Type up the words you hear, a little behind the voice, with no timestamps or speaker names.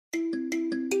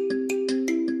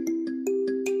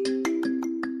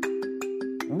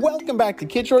Welcome back to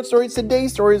Kid Short Stories.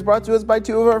 Today's story is brought to us by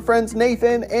two of our friends,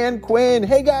 Nathan and Quinn.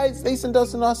 Hey guys, they sent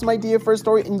us an awesome idea for a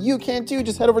story, and you can too.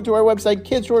 Just head over to our website,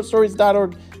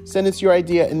 kidshortstories.org, send us your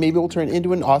idea, and maybe we'll turn it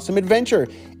into an awesome adventure.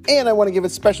 And I want to give a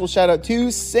special shout out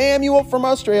to Samuel from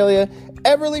Australia,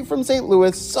 Everly from St.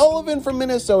 Louis, Sullivan from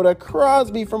Minnesota,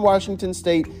 Crosby from Washington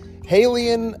State, Haley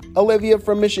and Olivia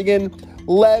from Michigan,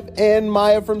 Lev and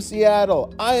Maya from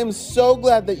Seattle. I am so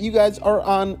glad that you guys are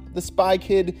on the Spy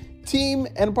Kid team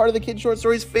and part of the Kid Short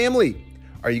Stories family.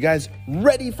 Are you guys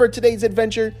ready for today's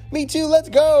adventure? Me too, let's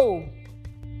go!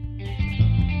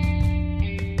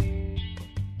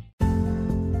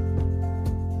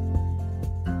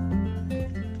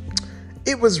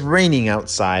 It was raining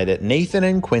outside at Nathan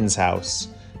and Quinn's house,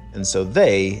 and so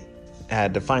they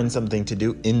had to find something to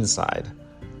do inside.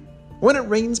 When it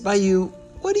rains by you,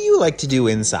 what do you like to do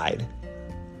inside?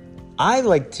 I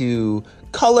like to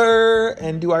color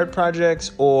and do art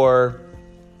projects, or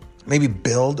maybe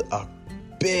build a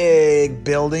big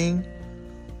building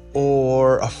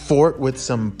or a fort with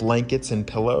some blankets and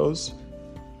pillows,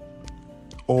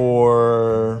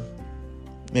 or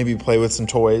maybe play with some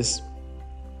toys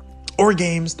or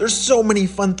games. There's so many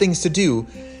fun things to do,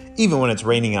 even when it's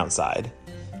raining outside.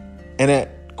 And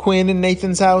at Quinn and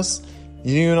Nathan's house,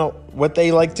 you know what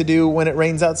they like to do when it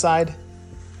rains outside?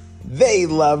 They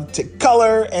love to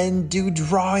color and do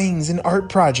drawings and art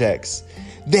projects.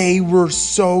 They were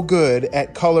so good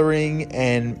at coloring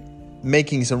and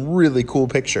making some really cool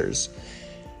pictures.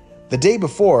 The day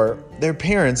before, their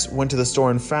parents went to the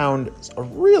store and found a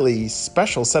really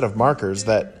special set of markers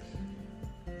that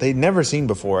they'd never seen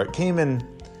before. It came in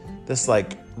this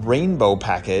rainbow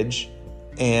package,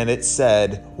 and it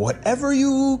said, "Whatever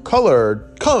you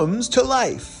colored comes to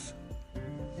life."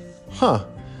 Huh.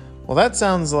 Well, that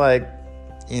sounds like,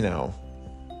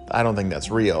 I don't think that's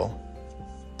real,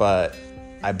 but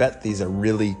I bet these are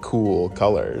really cool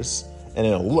colors, and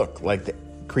it'll look like the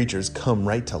creatures come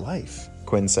right to life,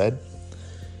 Quinn said.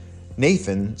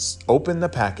 Nathan opened the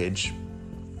package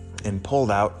and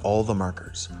pulled out all the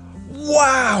markers.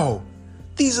 Wow!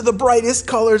 These are the brightest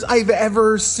colors I've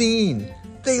ever seen.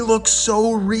 They look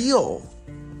so real.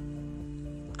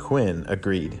 Quinn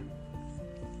agreed.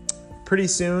 Pretty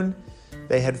soon,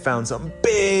 they had found some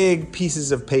big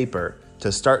pieces of paper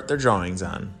to start their drawings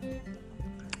on.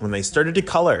 When they started to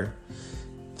color,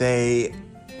 they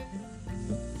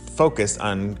focused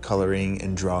on coloring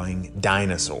and drawing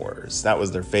dinosaurs. That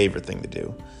was their favorite thing to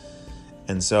do.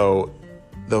 And so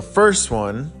the first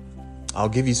one, I'll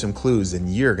give you some clues and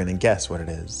you're going to guess what it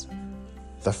is.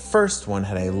 The first one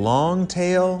had a long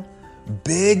tail,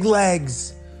 big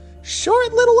legs,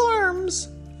 short little arms,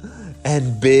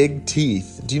 and big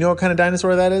teeth. Do you know what kind of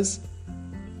dinosaur that is?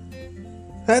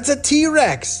 That's a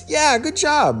T-Rex. Yeah, good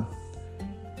job.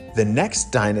 The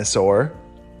next dinosaur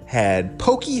had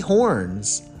pokey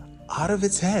horns out of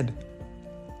its head.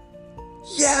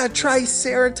 Yeah,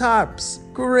 Triceratops.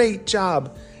 Great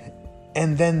job.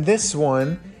 And then this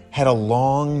one had a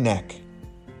long neck.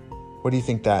 What do you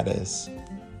think that is?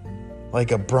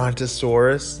 Like a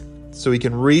brontosaurus, so he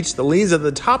can reach the leaves at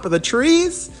the top of the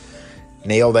trees?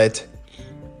 Nailed it.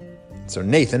 So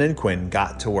Nathan and Quinn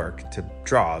got to work to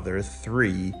draw their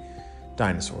 3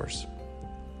 dinosaurs.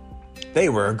 They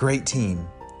were a great team.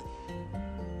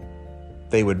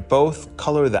 They would both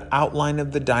color the outline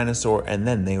of the dinosaur, and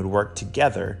then they would work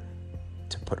together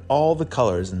to put all the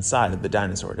colors inside of the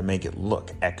dinosaur to make it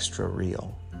look extra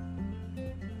real.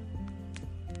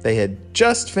 They had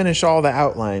just finished all the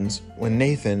outlines when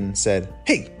Nathan said,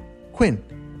 "Hey, Quinn,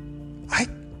 I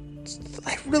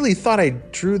really thought I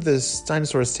drew this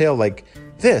dinosaur's tail like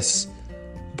this,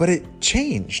 but it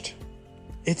changed.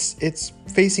 It's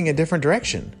facing a different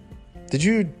direction. Did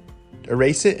you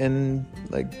erase it and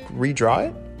redraw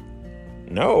it?"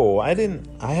 "No, I didn't.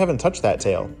 I haven't touched that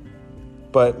tail.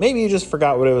 But maybe you just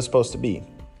forgot what it was supposed to be."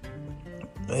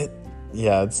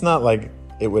 It's not like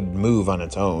it would move on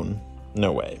its own.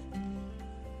 No way.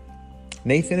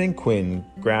 Nathan and Quinn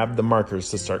grabbed the markers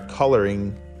to start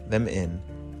coloring them in.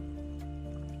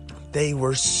 They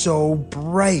were so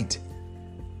bright.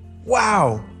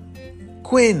 Wow!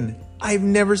 Quinn, I've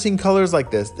never seen colors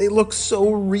like this. They look so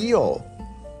real.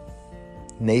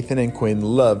 Nathan and Quinn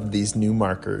loved these new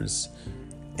markers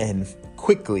and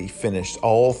quickly finished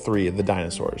all 3 of the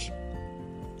dinosaurs.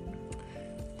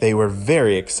 They were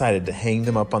very excited to hang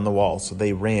them up on the wall, so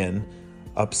they ran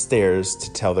upstairs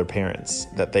to tell their parents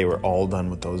that they were all done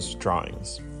with those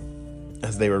drawings.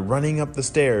 As they were running up the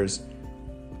stairs,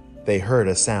 they heard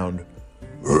a sound.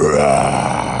 Roar!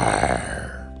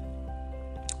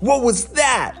 "What was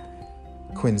that?"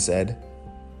 Quinn said.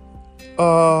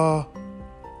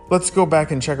 Let's go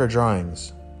back and check our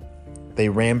drawings." they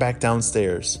ran back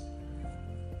downstairs.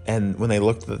 And when they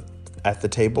looked at the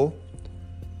table,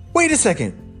 wait a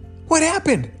second, what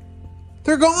happened?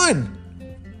 They're gone.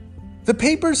 The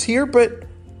paper's here, but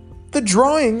the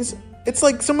drawings, it's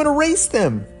like someone erased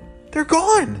them. They're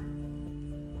gone.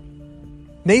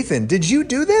 Nathan, did you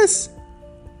do this?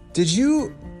 Did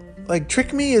you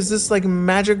trick me? Is this like a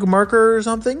magic marker or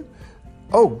something?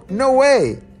 Oh, no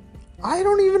way. I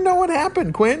don't even know what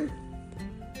happened, Quinn.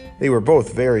 They were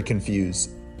both very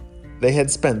confused. They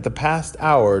had spent the past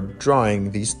hour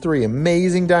drawing these 3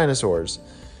 amazing dinosaurs,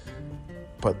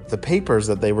 but the papers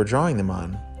that they were drawing them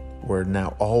on were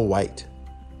now all white.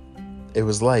 It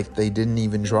was like they didn't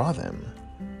even draw them.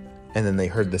 And then they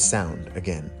heard the sound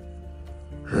again.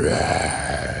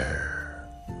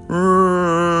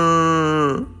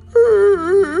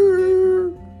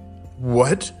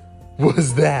 What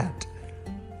was that?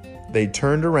 They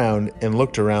turned around and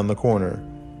looked around the corner.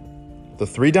 The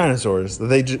 3 dinosaurs that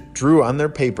they drew on their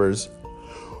papers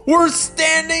were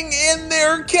standing in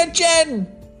their kitchen.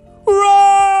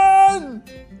 Run!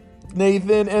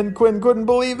 Nathan and Quinn couldn't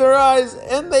believe their eyes,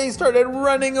 and they started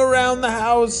running around the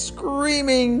house,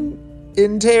 screaming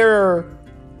in terror.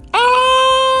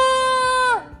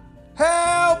 Ah!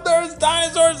 Help! There's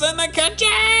dinosaurs in the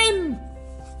kitchen!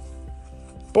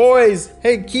 Boys,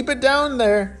 hey, keep it down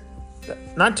there.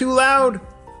 Not too loud.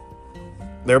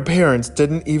 Their parents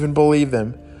didn't even believe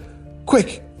them.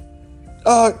 Quick!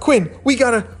 Quinn, we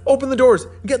gotta open the doors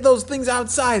and get those things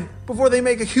outside before they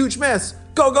make a huge mess.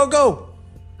 Go, go, go!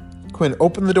 Quinn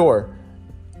opened the door,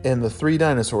 and the 3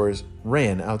 dinosaurs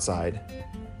ran outside.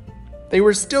 They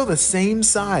were still the same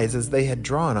size as they had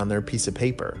drawn on their piece of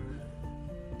paper.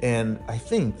 And I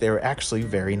think they were actually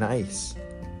very nice.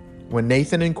 When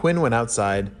Nathan and Quinn went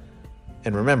outside,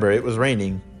 and remember, it was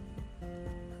raining,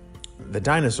 the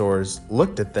dinosaurs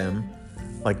looked at them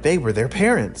like they were their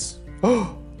parents.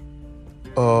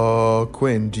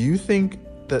 Quinn, do you think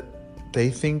that they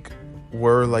think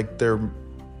we're like their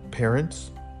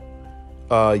parents?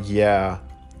 Yeah.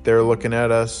 They're looking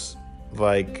at us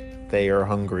like they are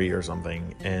hungry or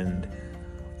something, and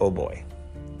oh boy.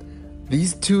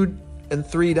 These 2 and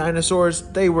 3 dinosaurs,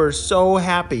 they were so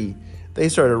happy. They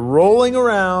started rolling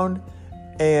around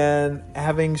and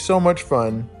having so much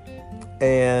fun,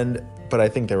 but I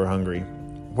think they were hungry.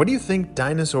 What do you think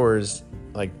dinosaurs,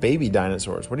 like baby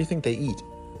dinosaurs, what do you think they eat?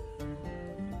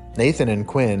 Nathan and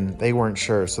Quinn, they weren't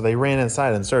sure, so they ran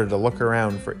inside and started to look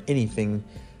around for anything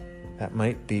that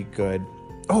might be good.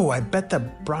 Oh, I bet the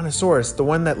Brontosaurus, the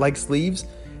one that likes leaves,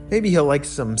 maybe he'll like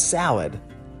some salad.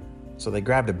 So they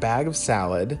grabbed a bag of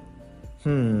salad.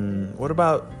 What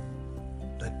about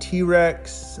the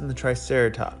T-Rex and the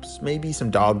Triceratops? Maybe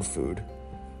some dog food.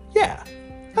 Yeah,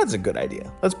 that's a good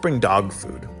idea. Let's bring dog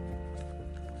food.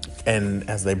 And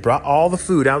as they brought all the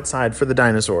food outside for the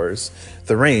dinosaurs,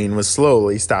 the rain was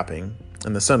slowly stopping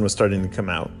and the sun was starting to come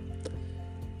out.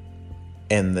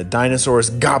 And the dinosaurs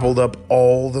gobbled up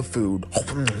all the food.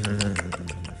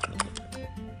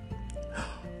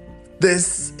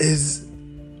 This is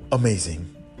amazing.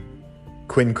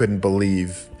 Quinn couldn't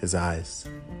believe his eyes.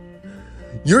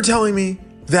 You're telling me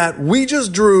that we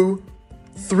just drew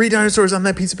 3 dinosaurs on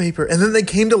that piece of paper and then they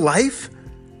came to life?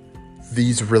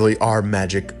 These really are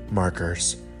magic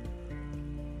markers.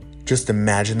 Just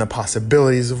imagine the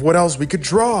possibilities of what else we could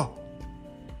draw.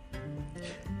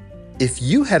 If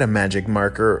you had a magic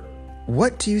marker,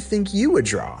 what do you think you would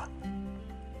draw?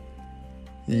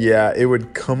 Yeah, it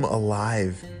would come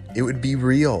alive. It would be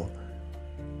real.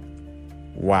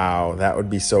 Wow, that would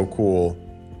be so cool.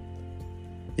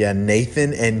 Yeah,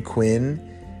 Nathan and Quinn,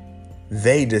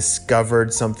 they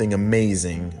discovered something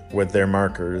amazing with their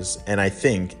markers, and I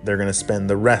think they're going to spend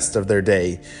the rest of their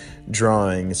day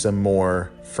drawing some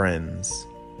more friends.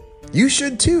 You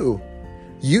should too.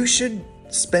 You should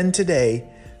spend today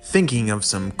thinking of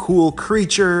some cool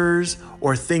creatures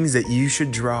or things that you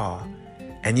should draw,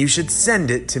 and you should send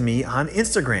it to me on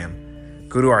Instagram.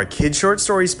 Go to our Kid Short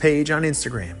Stories page on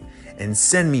Instagram and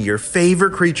send me your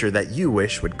favorite creature that you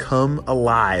wish would come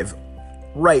alive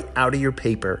right out of your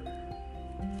paper.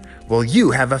 Well, you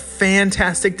have a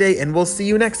fantastic day, and we'll see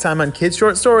you next time on Kid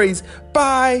Short Stories.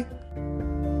 Bye!